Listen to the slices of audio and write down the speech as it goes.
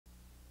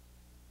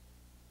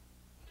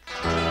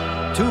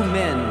Two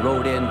men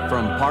rode in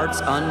from parts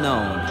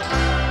unknown.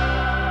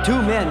 Two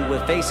men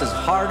with faces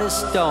hard as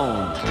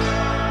stone,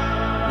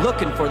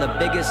 looking for the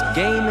biggest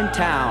game in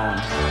town.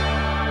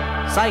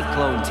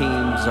 Cyclone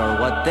teams are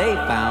what they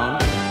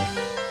found.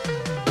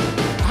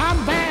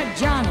 I'm Bad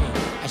Johnny.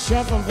 I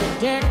shuffle the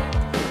deck.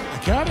 I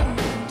cut 'em,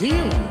 deal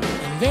 'em,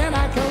 and then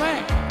I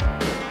collect.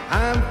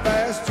 I'm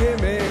Fast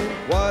Jimmy.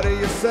 What do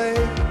you say?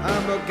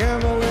 I'm a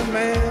gambling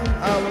man.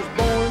 I was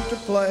born to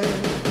play.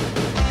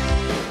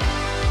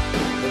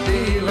 The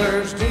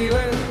dealer's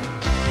dealing.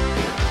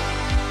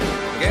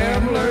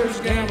 Gamblers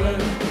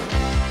gambling.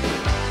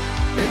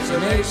 It's a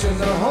nation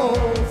to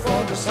hold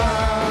for the cyclone.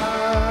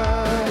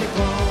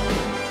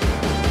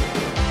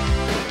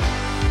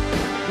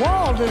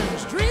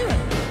 Walden's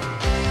dreaming.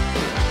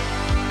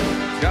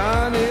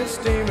 Johnny's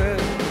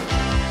steaming.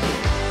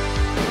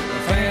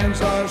 The fans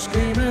are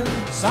screaming,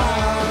 cyclone.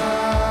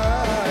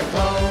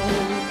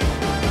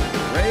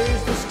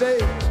 Raise the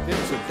stakes,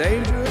 it's a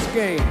dangerous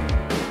game.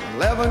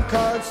 11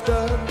 card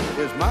stud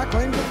is my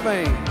claim to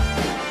fame.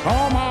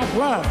 Call my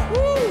bluff.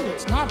 Woo,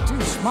 it's not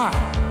too smart.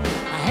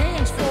 My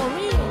hand's for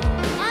real.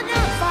 I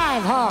got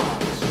 5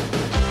 hearts.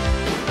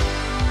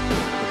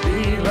 The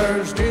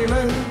dealer's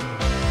dealing.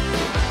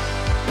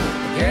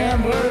 The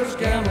gambler's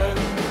gambling.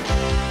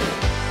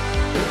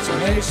 It's a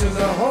nation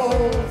to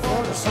hold for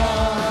the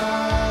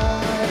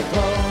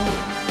cyclone.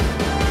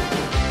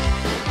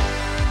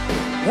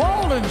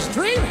 Walden's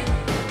dreaming.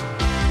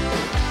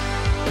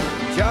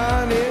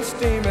 Johnny's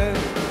steaming.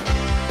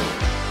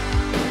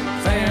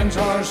 Fans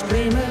are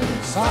screaming,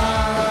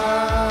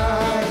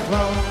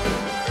 cyclone.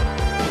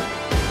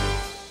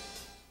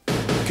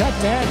 Cut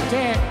that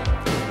deck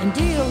and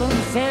deal them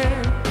fair.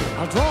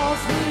 I'll draw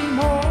 3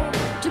 more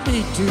to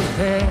beat 2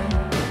 pair.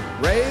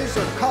 Raise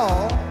or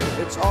call,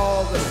 it's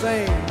all the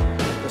same.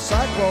 The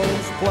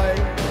Cyclones play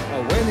a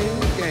winning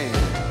game.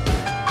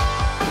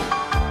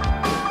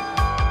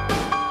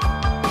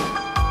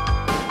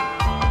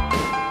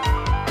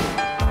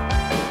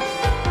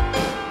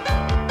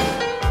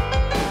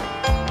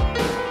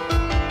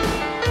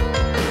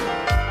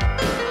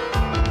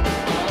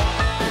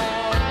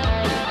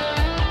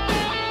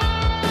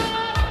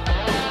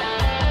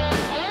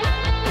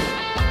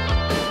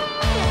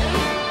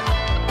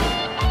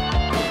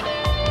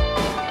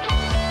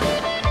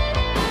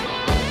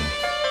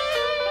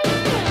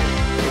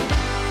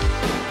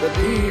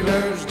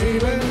 Dealers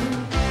dealing,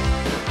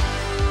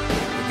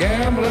 the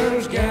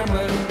gamblers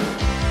gambling.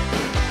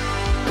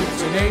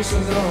 It's a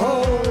nation to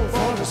hold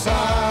for the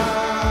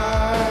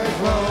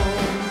cyclone.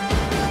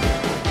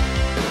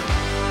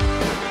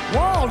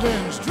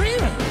 Walden's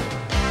dreaming.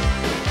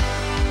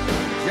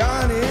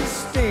 Johnny's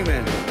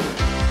steaming.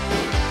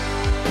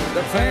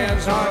 The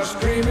fans are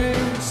screaming,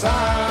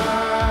 cyclone.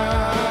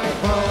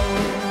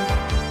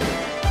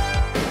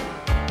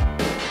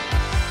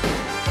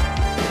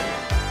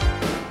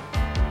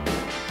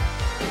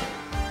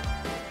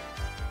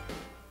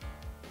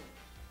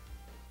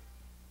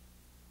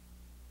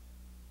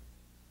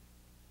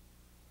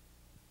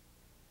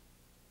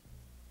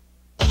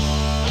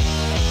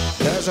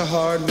 There's a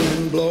hard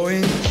wind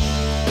blowing,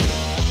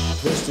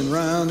 twisting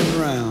round and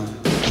round.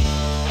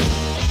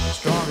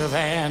 Stronger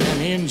than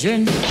an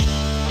engine,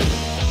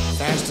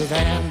 faster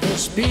than the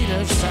speed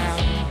of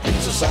sound.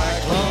 It's a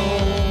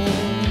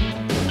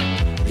cyclone,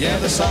 yeah,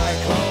 the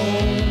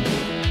cyclone.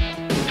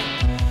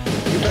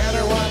 You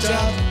better watch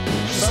out,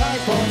 the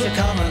cyclones are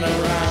coming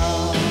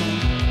around.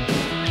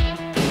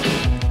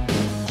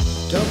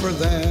 Tougher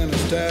than a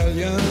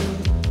stallion,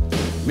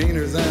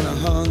 meaner than a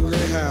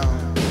hungry hound.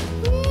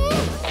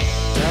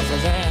 Tougher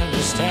than a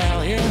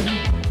stallion,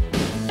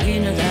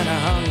 meaner than a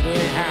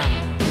hungry hound.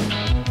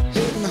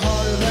 Hitting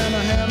harder than a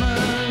hammer,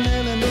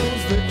 nailing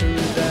those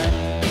victories down.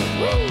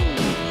 Woo!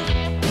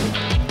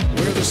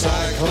 We're the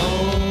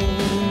cyclone,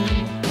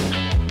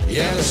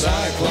 yeah, the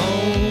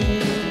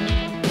cyclone.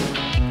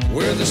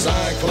 We're the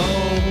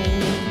cyclone,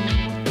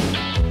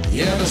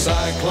 yeah, the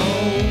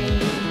cyclone.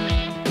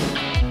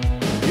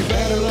 You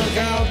better look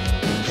out,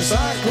 the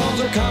cyclones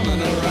are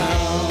coming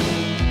around.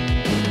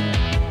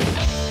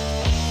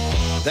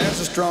 There's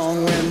a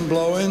strong wind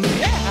blowing,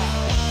 Yeah!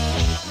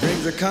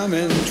 dreams are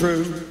coming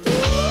true.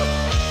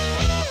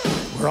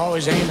 We're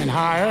always aiming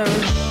higher,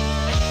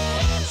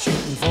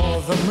 shooting for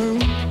the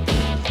moon.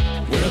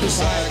 We're the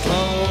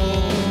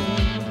cyclone,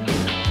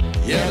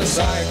 yeah, the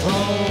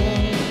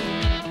cyclone.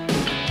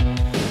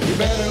 You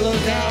better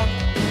look out,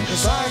 the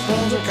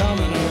cyclones are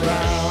coming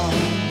around.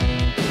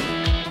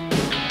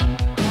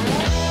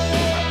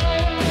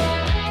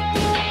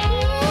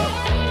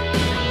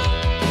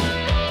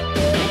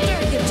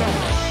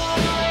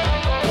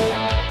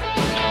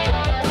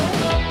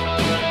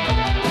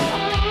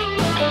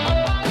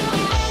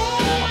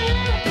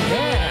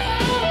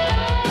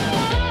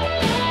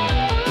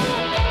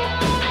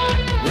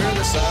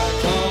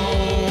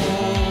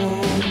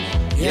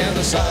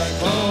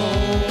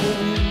 Cyclone,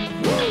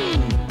 woo!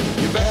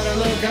 You better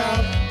look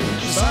out,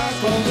 the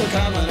cyclones are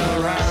coming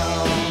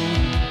around.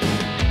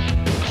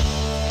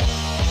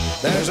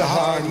 There's a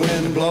hard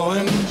wind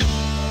blowing,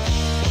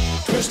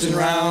 twisting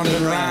round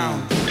and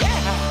round.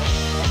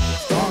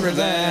 Stronger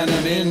than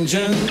an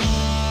engine,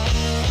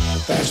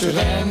 faster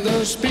than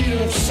the speed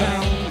of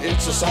sound.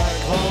 It's a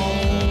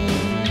cyclone.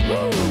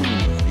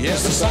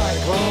 Yes, a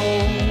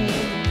cyclone.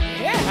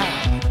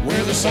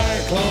 We're the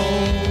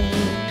cyclone.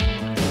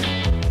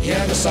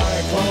 Yeah, the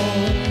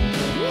cyclone.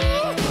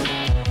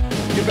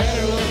 You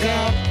better look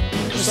out,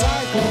 the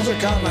cyclones are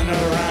coming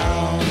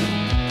around.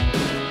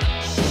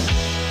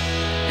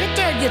 Get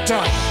that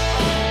guitar.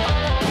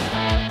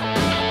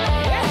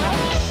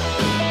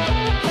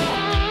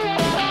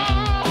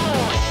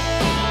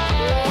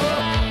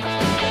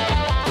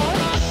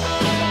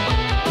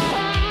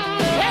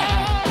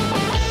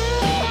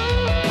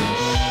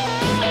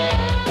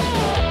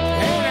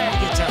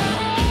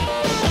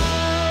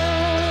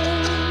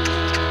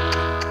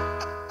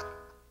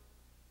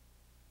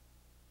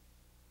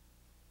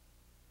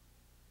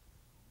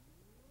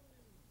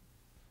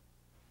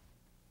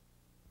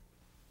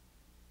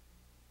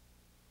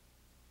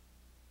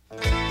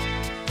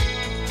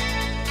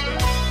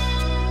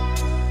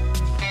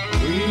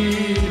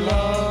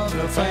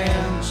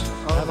 Fans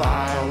of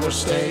Iowa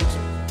State,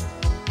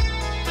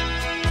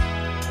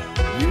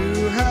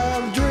 you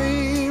have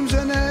dreams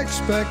and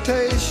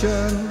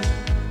expectation.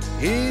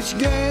 Each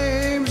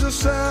game's a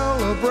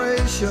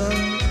celebration.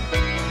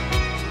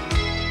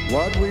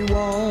 What we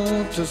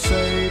want to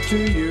say to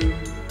you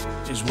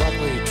is what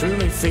we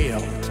truly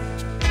feel.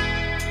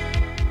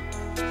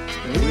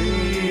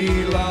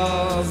 We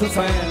love the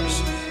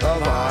fans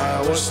of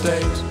Iowa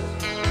State.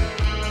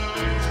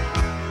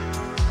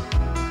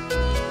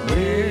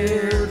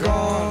 We're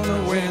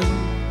gonna win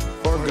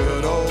for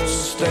good old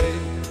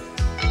state.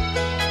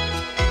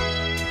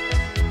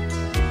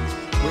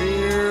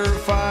 We're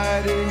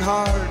fighting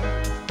hard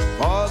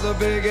for the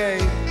Big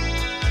 8.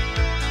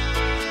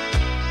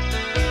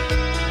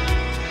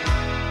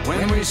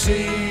 When we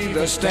see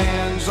the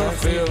stands are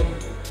filled,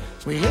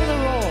 we hear the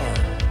roar.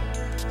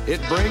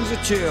 It brings a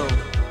chill.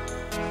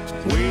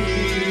 We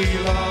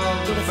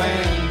love the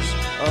fans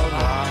of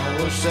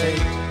Iowa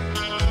State.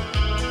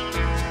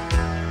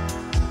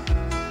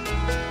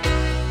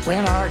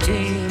 When our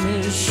team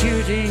is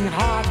shooting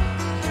hot,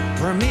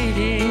 we're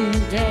meeting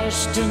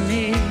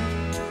destiny.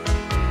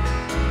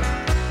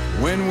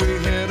 When we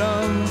hit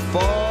them for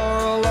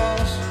a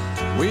loss,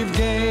 we've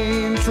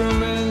gained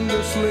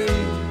tremendously.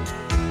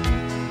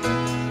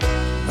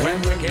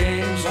 When the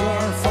games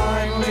are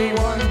finally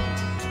won,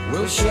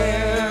 we'll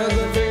share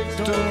the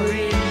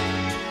victory.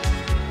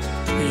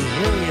 We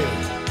hear you.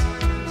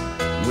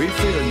 We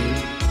feel you.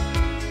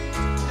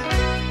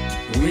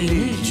 We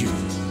need you.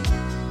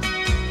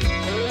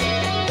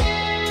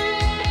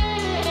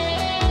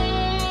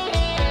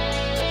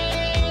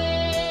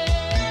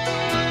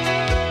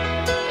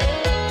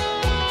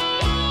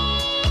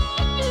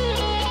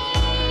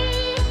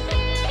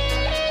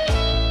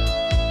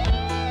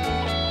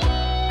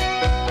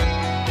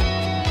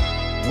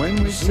 When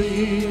we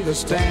see the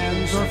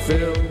stands are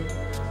filled,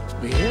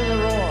 we hear the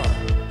roar.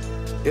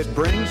 It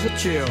brings a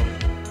chill.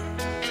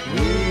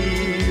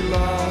 We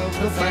love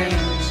the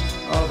fans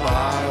of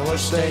Iowa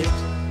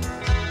State.